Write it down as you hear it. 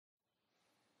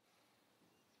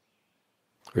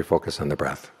We focus on the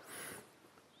breath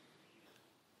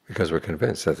because we're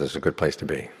convinced that this is a good place to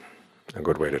be, a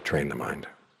good way to train the mind.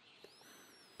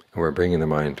 And we're bringing the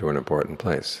mind to an important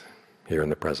place, here in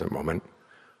the present moment,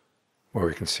 where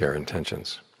we can see our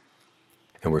intentions.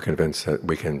 And we're convinced that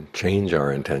we can change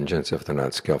our intentions if they're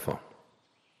not skillful.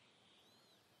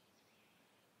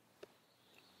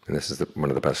 And this is one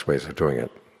of the best ways of doing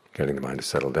it, getting the mind to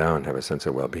settle down, have a sense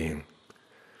of well-being,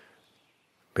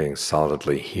 being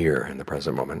solidly here in the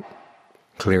present moment,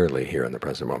 clearly here in the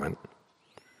present moment,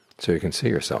 so you can see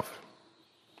yourself,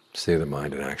 see the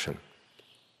mind in action,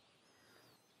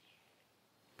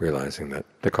 realizing that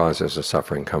the causes of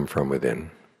suffering come from within,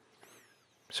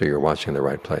 so you're watching the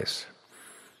right place.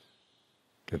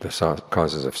 If the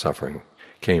causes of suffering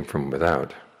came from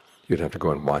without, you'd have to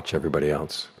go and watch everybody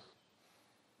else.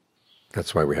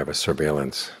 That's why we have a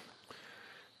surveillance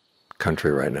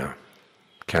country right now.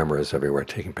 Cameras everywhere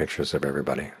taking pictures of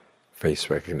everybody, face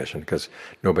recognition, because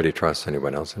nobody trusts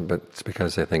anyone else, but it's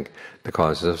because they think the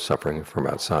causes of suffering from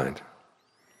outside,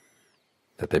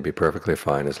 that they'd be perfectly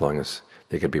fine as long as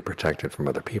they could be protected from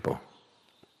other people.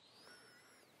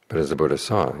 But as the Buddha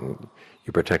saw,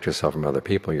 you protect yourself from other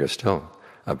people, you're still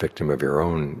a victim of your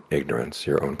own ignorance,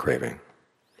 your own craving.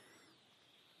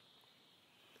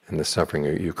 And the suffering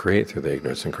you create through the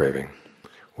ignorance and craving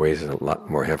weighs a lot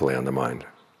more heavily on the mind.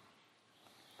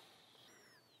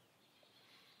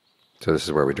 So this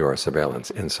is where we do our surveillance,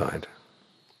 inside.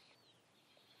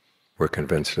 We're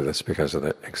convinced of this because of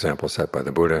the example set by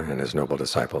the Buddha and his noble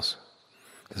disciples.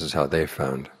 This is how they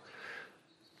found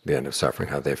the end of suffering,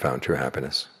 how they found true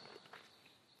happiness.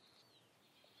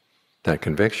 That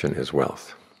conviction is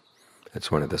wealth.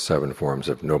 It's one of the 7 forms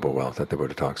of noble wealth that the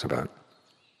Buddha talks about.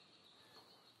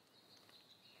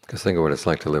 Because think of what it's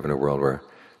like to live in a world where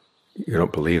you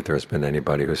don't believe there's been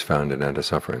anybody who's found an end to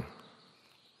suffering.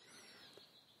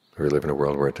 Or we live in a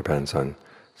world where it depends on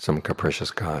some capricious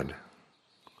God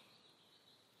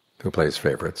who plays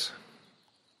favorites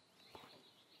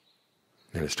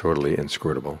and is totally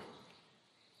inscrutable.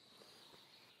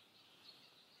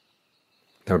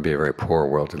 That would be a very poor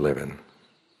world to live in.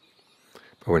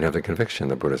 But when you have the conviction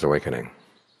that Buddha's awakening,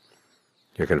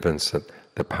 you're convinced that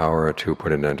the power to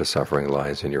put an end to suffering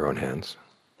lies in your own hands,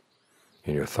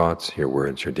 in your thoughts, your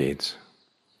words, your deeds.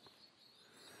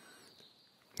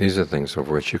 These are things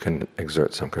over which you can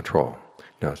exert some control.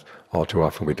 Now, all too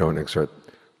often we don't exert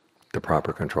the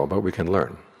proper control, but we can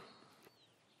learn.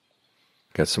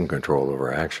 Get some control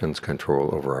over our actions,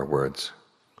 control over our words,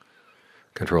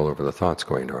 control over the thoughts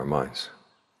going to our minds,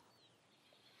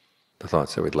 the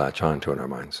thoughts that we'd latch on to in our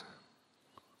minds.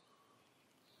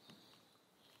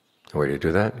 The way you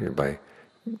do that? By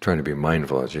trying to be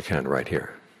mindful as you can right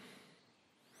here.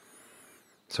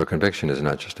 So conviction is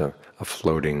not just a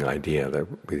floating idea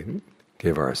that we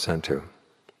give our assent to.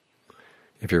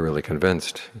 If you're really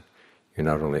convinced, you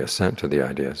not only assent to the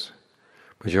ideas,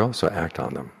 but you also act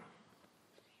on them.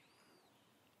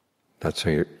 That's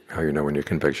how you know when your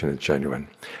conviction is genuine.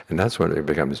 And that's when it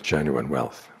becomes genuine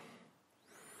wealth.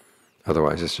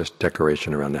 Otherwise it's just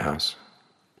decoration around the house.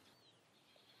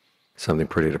 Something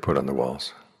pretty to put on the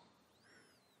walls.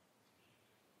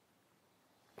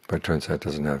 But it turns out it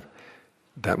doesn't have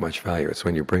that much value. It's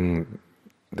when you bring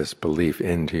this belief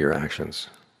into your actions,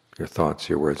 your thoughts,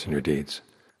 your words, and your deeds.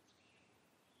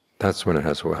 That's when it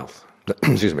has wealth.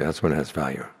 Excuse me, that's when it has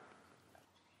value.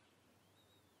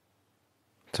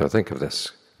 So think of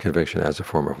this conviction as a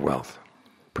form of wealth.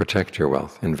 Protect your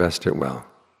wealth, invest it well,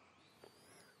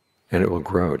 and it will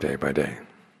grow day by day.